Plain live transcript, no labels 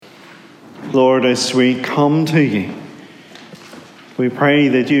Lord, as we come to you, we pray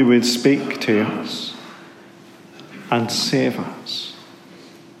that you would speak to us and save us.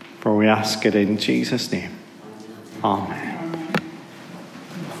 For we ask it in Jesus' name. Amen.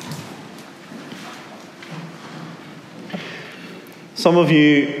 Some of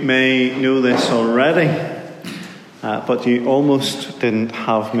you may know this already, but you almost didn't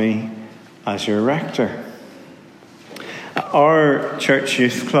have me as your rector. Our church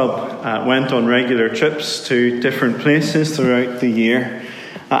youth club went on regular trips to different places throughout the year.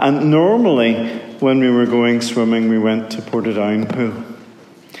 And normally, when we were going swimming, we went to Portadown Pool.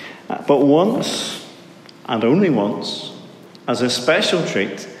 But once, and only once, as a special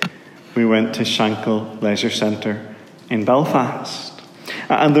treat, we went to Shankill Leisure Centre in Belfast.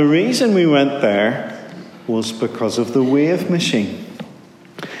 And the reason we went there was because of the wave machine.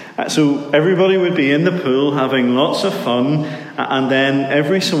 So everybody would be in the pool having lots of fun, and then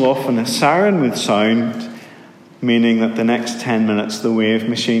every so often a siren would sound, meaning that the next 10 minutes the wave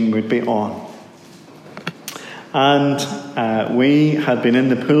machine would be on. And we had been in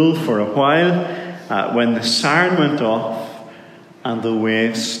the pool for a while when the siren went off and the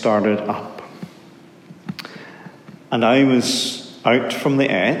waves started up. And I was out from the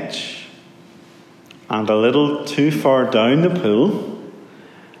edge and a little too far down the pool,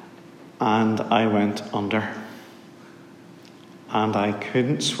 and I went under. And I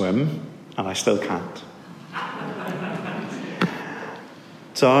couldn't swim, and I still can't.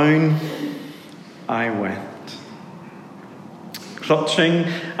 Down I went, clutching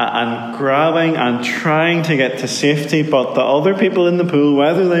and grabbing and trying to get to safety, but the other people in the pool,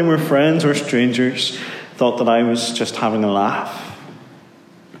 whether they were friends or strangers, thought that I was just having a laugh.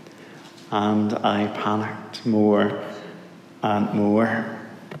 And I panicked more and more.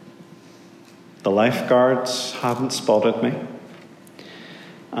 The lifeguards hadn't spotted me,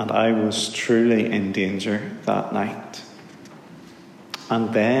 and I was truly in danger that night.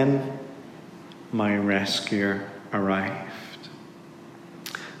 And then my rescuer arrived.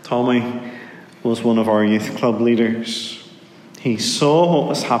 Tommy was one of our youth club leaders. He saw what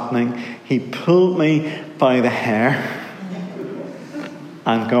was happening. He pulled me by the hair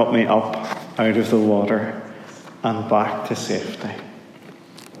and got me up out of the water and back to safety.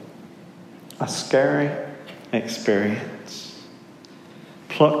 A scary experience,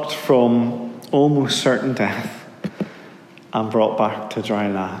 plucked from almost certain death and brought back to dry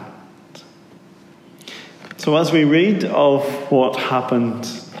land. So as we read of what happened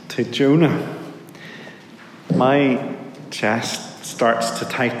to Jonah, my chest starts to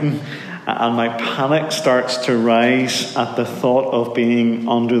tighten and my panic starts to rise at the thought of being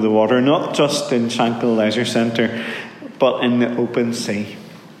under the water, not just in Shankill Leisure Centre, but in the open sea.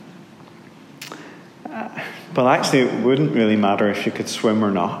 But actually, it wouldn't really matter if you could swim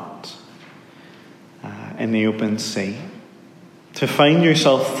or not in the open sea. To find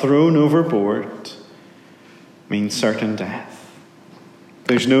yourself thrown overboard means certain death.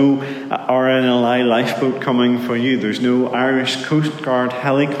 There's no RNLI lifeboat coming for you. There's no Irish Coast Guard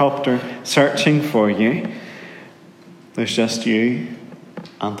helicopter searching for you. There's just you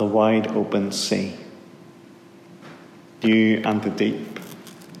and the wide open sea. You and the deep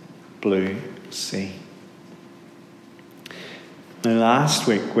blue sea. Now, last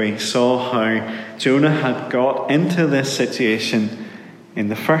week we saw how Jonah had got into this situation in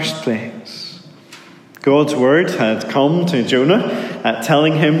the first place. God's word had come to Jonah,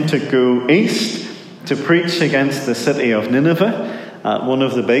 telling him to go east to preach against the city of Nineveh, one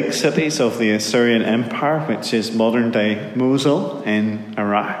of the big cities of the Assyrian Empire, which is modern-day Mosul in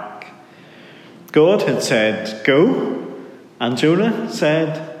Iraq. God had said, go, and Jonah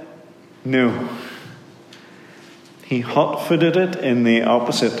said, no. He hot-footed it in the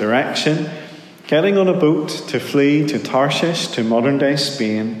opposite direction, getting on a boat to flee to Tarshish, to modern-day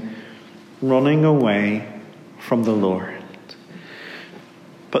Spain, running away from the Lord.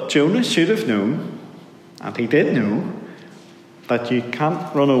 But Jonah should have known, and he did know, that you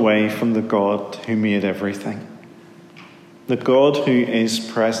can't run away from the God who made everything. The God who is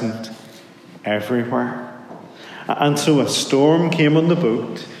present everywhere. And so a storm came on the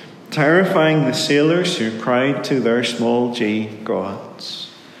boat, terrifying the sailors who cried to their small g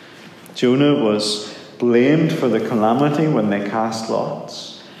gods. Jonah was blamed for the calamity when they cast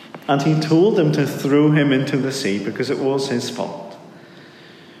lots, and he told them to throw him into the sea because it was his fault.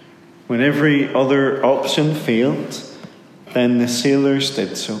 When every other option failed, then the sailors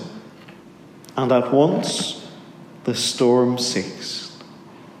did so, and at once the storm ceased,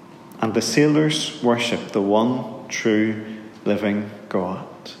 and the sailors worshipped the one true living God,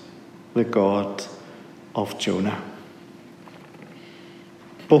 the God of Jonah.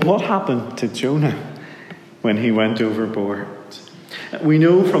 But what happened to Jonah when he went overboard? We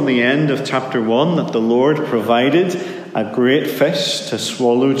know from the end of chapter 1 that the Lord provided a great fish to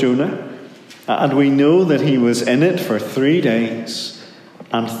swallow Jonah. And we know that he was in it for 3 days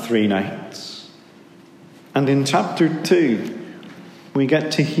and 3 nights. And in chapter 2, we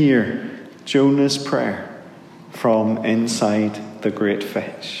get to hear Jonah's prayer from inside the great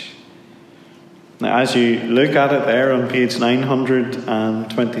fish. Now, as you look at it there on page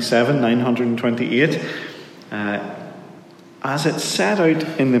 927, 928, as it's set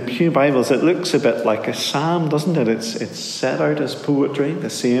out in the Pew Bibles, it looks a bit like a psalm, doesn't it? It's set out as poetry, the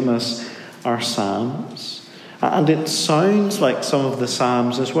same as our psalms. And it sounds like some of the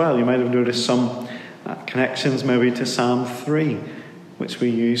psalms as well. You might have noticed some connections maybe to Psalm 3, which we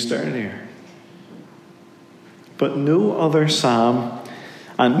used earlier. But no other psalm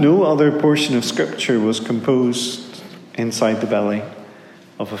and no other portion of Scripture was composed inside the belly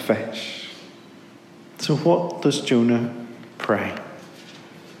of a fish. So what does Jonah pray?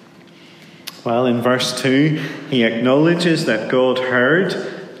 Well, in verse 2, he acknowledges that God heard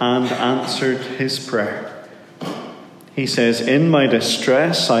and answered his prayer. He says, "In my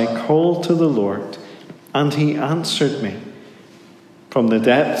distress I called to the Lord, and he answered me. From the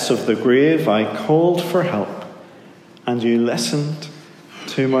depths of the grave I called for help, and you listened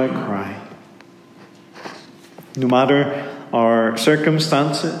to my cry." No matter our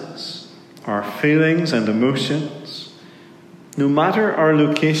circumstances, our feelings and emotions, no matter our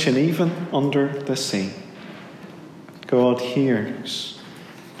location, even under the sea, God hears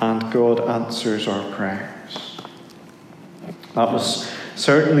and God answers our prayers. That was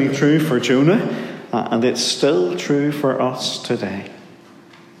certainly true for Jonah, and it's still true for us today.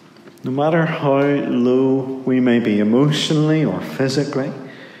 No matter how low we may be emotionally or physically,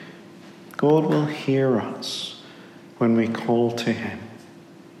 God will hear us when we call to him.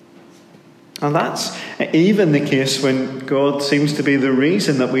 And that's even the case when God seems to be the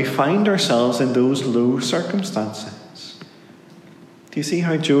reason that we find ourselves in those low circumstances. Do you see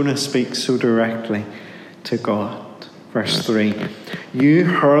how Jonah speaks so directly to God? Verse 3, "You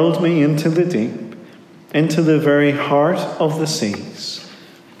hurled me into the deep, into the very heart of the seas,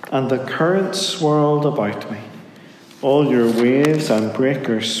 and the currents swirled about me. All your waves and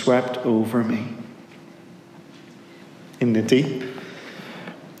breakers swept over me." In the deep,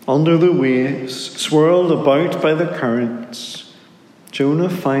 under the waves, swirled about by the currents, Jonah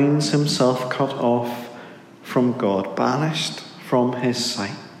finds himself cut off from God, banished from his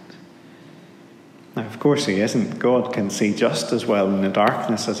sight. Now, of course he isn't. God can see just as well in the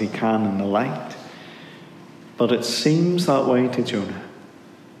darkness as he can in the light. But it seems that way to Jonah.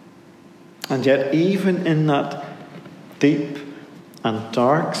 And yet, even in that deep and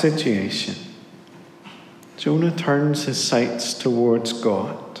dark situation, Jonah turns his sights towards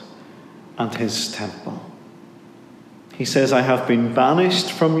God and his temple. He says, "I have been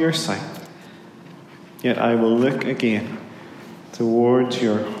banished from your sight, yet I will look again towards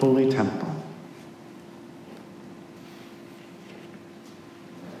your holy temple."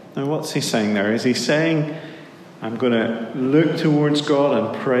 Now, what's he saying there? Is he saying, I'm going to look towards God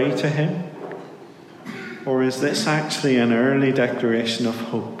and pray to him? Or is this actually an early declaration of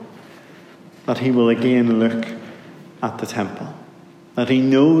hope that he will again look at the temple? That he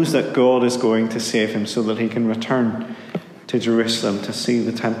knows that God is going to save him so that he can return to Jerusalem to see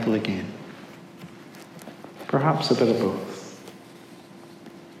the temple again? Perhaps a bit of both.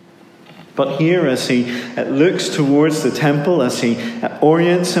 But here, as he looks towards the temple, as he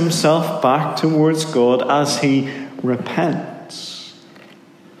orients himself back towards God, as he repents,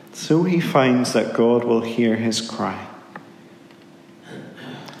 so he finds that God will hear his cry.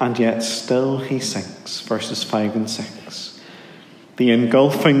 And yet still he sinks. Verses 5 and 6. "The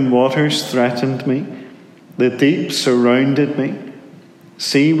engulfing waters threatened me. The deep surrounded me.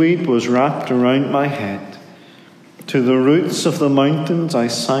 Seaweed was wrapped around my head. To the roots of the mountains I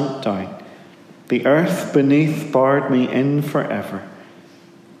sank down. The earth beneath barred me in forever.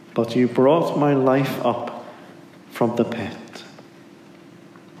 But you brought my life up from the pit."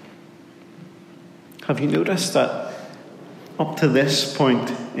 Have you noticed that up to this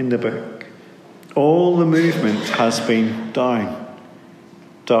point in the book, all the movement has been down,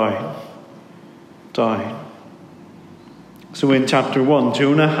 down, down? So in chapter 1,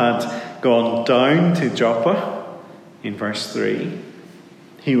 Jonah had gone down to Joppa in verse 3.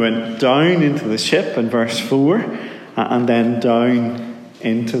 He went down into the ship in verse 4, and then down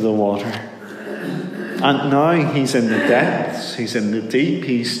into the water. And now he's in the depths, he's in the deep,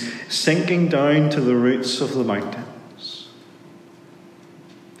 he's sinking down to the roots of the mountains.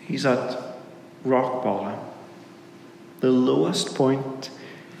 He's at rock bottom, the lowest point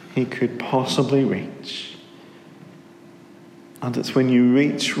he could possibly reach. And it's when you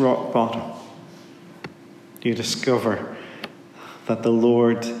reach rock bottom, you discover that the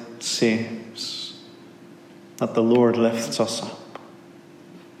Lord saves, that the Lord lifts us up.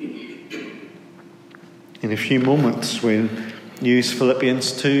 In a few moments, we'll use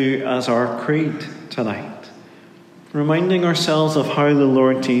Philippians 2 as our creed tonight, reminding ourselves of how the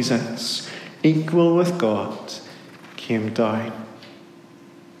Lord Jesus, equal with God, came down,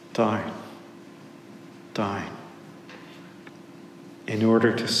 down, down, in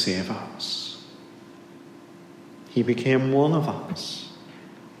order to save us. He became one of us.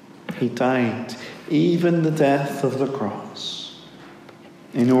 He died, even the death of the cross,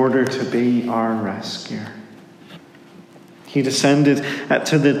 in order to be our rescuer. He descended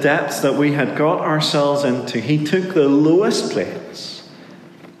to the depths that we had got ourselves into. He took the lowest place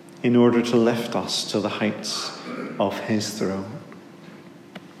in order to lift us to the heights of his throne.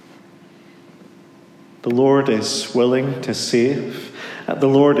 The Lord is willing to save. The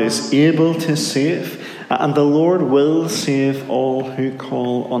Lord is able to save. And the Lord will save all who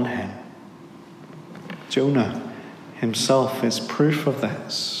call on him. Jonah himself is proof of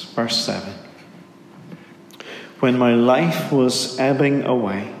this. Verse 7. When my life was ebbing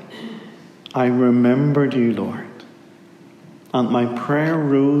away, I remembered you, Lord, and my prayer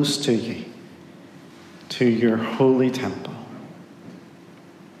rose to you, to your holy temple.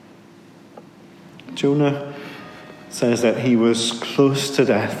 Jonah says that he was close to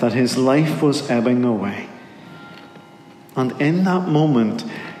death, that his life was ebbing away. And in that moment,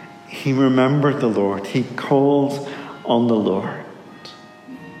 he remembered the Lord. He called on the Lord.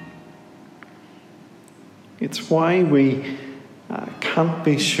 It's why we can't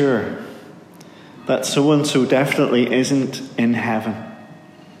be sure that so-and-so definitely isn't in heaven.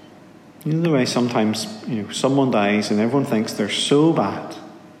 You know the way sometimes someone dies and everyone thinks they're so bad.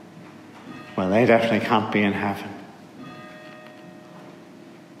 Well, they definitely can't be in heaven.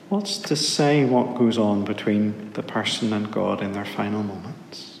 What's to say what goes on between the person and God in their final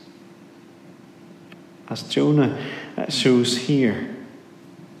moments? As Jonah shows here,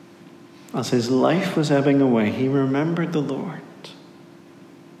 as his life was ebbing away, he remembered the Lord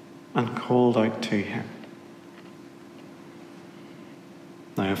and called out to him.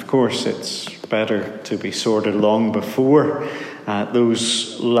 Now, of course, it's better to be sorted long before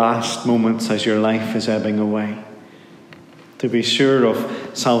those last moments as your life is ebbing away. To be sure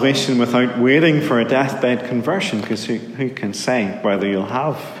of salvation without waiting for a deathbed conversion, because who can say whether you'll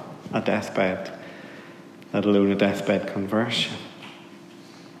have a deathbed, let alone a deathbed conversion.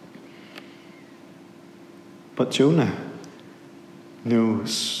 But Jonah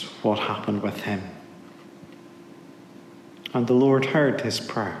knows what happened with him. And the Lord heard his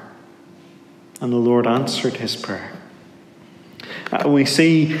prayer. And the Lord answered his prayer. We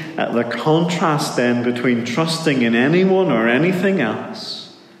see the contrast then between trusting in anyone or anything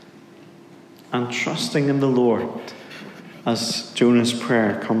else and trusting in the Lord as Jonah's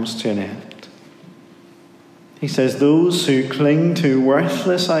prayer comes to an end. He says, those who cling to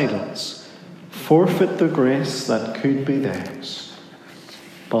worthless idols forfeit the grace that could be theirs.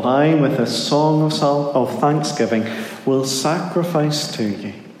 But I, with a song of thanksgiving, will sacrifice to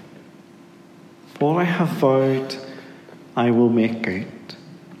you. What I have vowed, I will make good.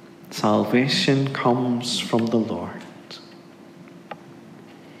 Salvation comes from the Lord.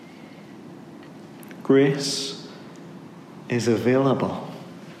 Grace is available,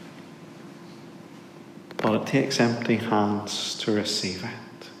 but it takes empty hands to receive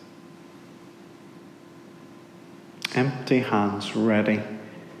it. Empty hands ready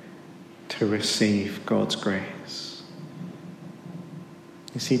to receive God's grace.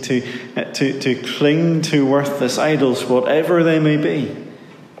 You see, to cling to worthless idols, whatever they may be,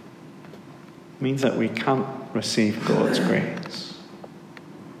 means that we can't receive God's grace.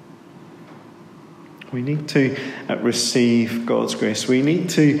 We need to receive God's grace. We need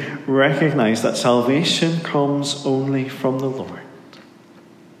to recognize that salvation comes only from the Lord.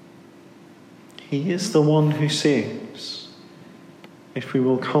 He is the one who saves, if we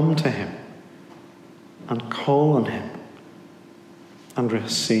will come to him and call on him and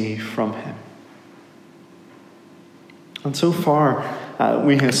receive from him. And so far,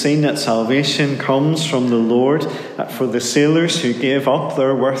 we have seen that salvation comes from the Lord for the sailors who gave up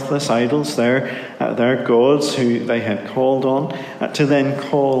their worthless idols, their gods who they had called on, to then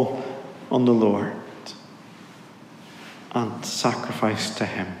call on the Lord and sacrifice to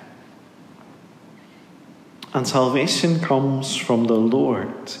him. And salvation comes from the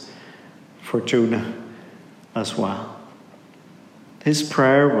Lord for Jonah as well. His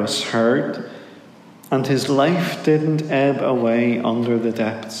prayer was heard. and his life didn't ebb away under the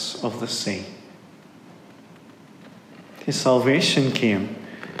depths of the sea. His salvation came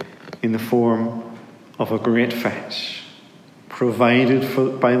in the form of a great fish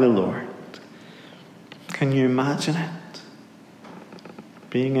provided by the Lord. Can you imagine it?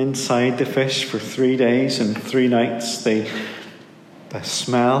 Being inside the fish for 3 days and 3 nights, the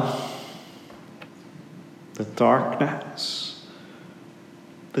smell, the darkness,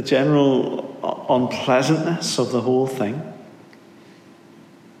 the general unpleasantness of the whole thing.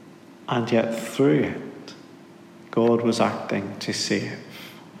 And yet through it, God was acting to save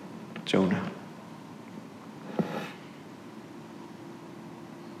Jonah.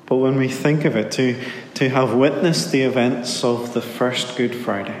 But when we think of it, to have witnessed the events of the first Good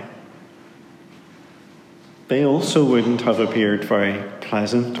Friday, they also wouldn't have appeared very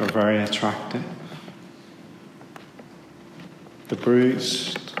pleasant or very attractive. The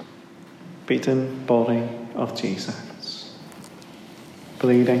bruised, beaten body of Jesus,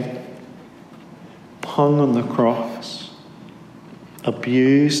 bleeding, hung on the cross,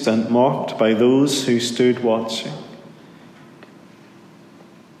 abused and mocked by those who stood watching.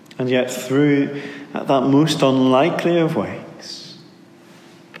 And yet through that most unlikely of ways,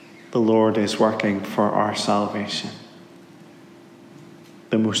 the Lord is working for our salvation.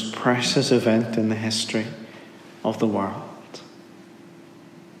 The most precious event in the history of the world.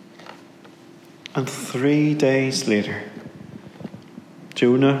 And 3 days later,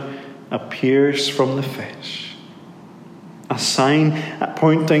 Jonah appears from the fish, a sign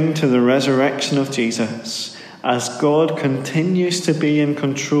pointing to the resurrection of Jesus, as God continues to be in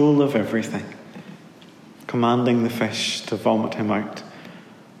control of everything, commanding the fish to vomit him out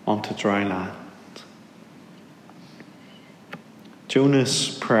onto dry land.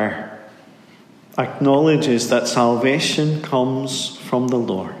 Jonah's prayer acknowledges that salvation comes from the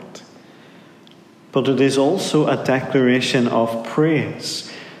Lord, but it is also a declaration of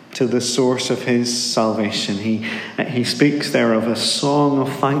praise to the source of his salvation. He speaks there of a song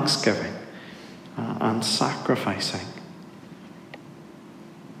of thanksgiving and sacrificing.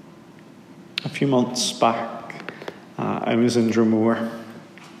 A few months back, I was in Dromore,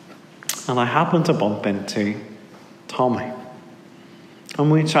 and I happened to bump into Tommy.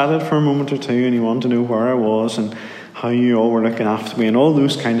 And we chatted for a moment or two, and he wanted to know where I was and how you all were looking after me and all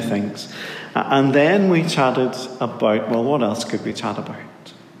those kind of things. And then we chatted about, well, what else could we chat about?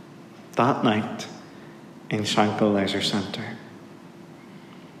 That night in Shankill Leisure Centre.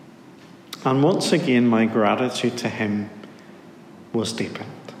 And once again, my gratitude to him was deepened.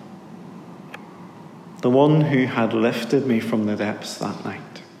 The one who had lifted me from the depths that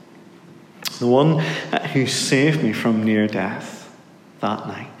night. The one who saved me from near death that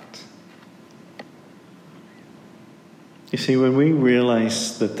night. You see, when we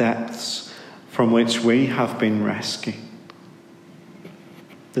realise the depths from which we have been rescued,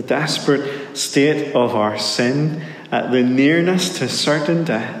 the desperate state of our sin, the nearness to certain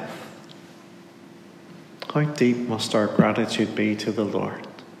death, how deep must our gratitude be to the Lord,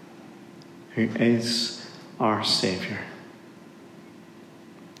 who is our Saviour,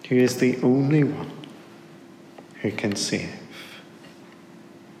 who is the only one who can save.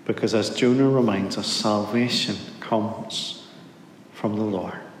 Because as Jonah reminds us, salvation comes from the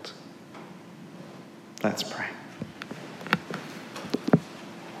Lord. Let's pray.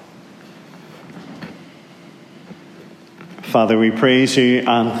 Father, we praise you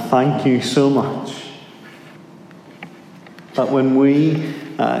and thank you so much that when we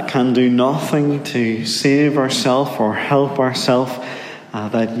can do nothing to save ourselves or help ourselves,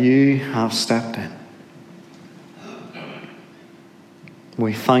 that you have stepped in.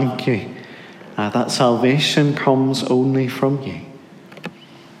 We thank you that salvation comes only from you.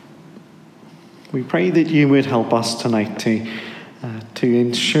 We pray that you would help us tonight to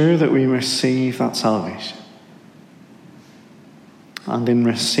ensure that we receive that salvation. And in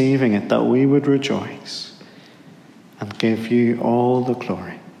receiving it, that we would rejoice and give you all the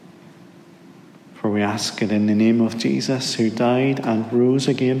glory. For we ask it in the name of Jesus, who died and rose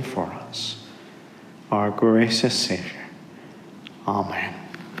again for us, our gracious Saviour. Amen.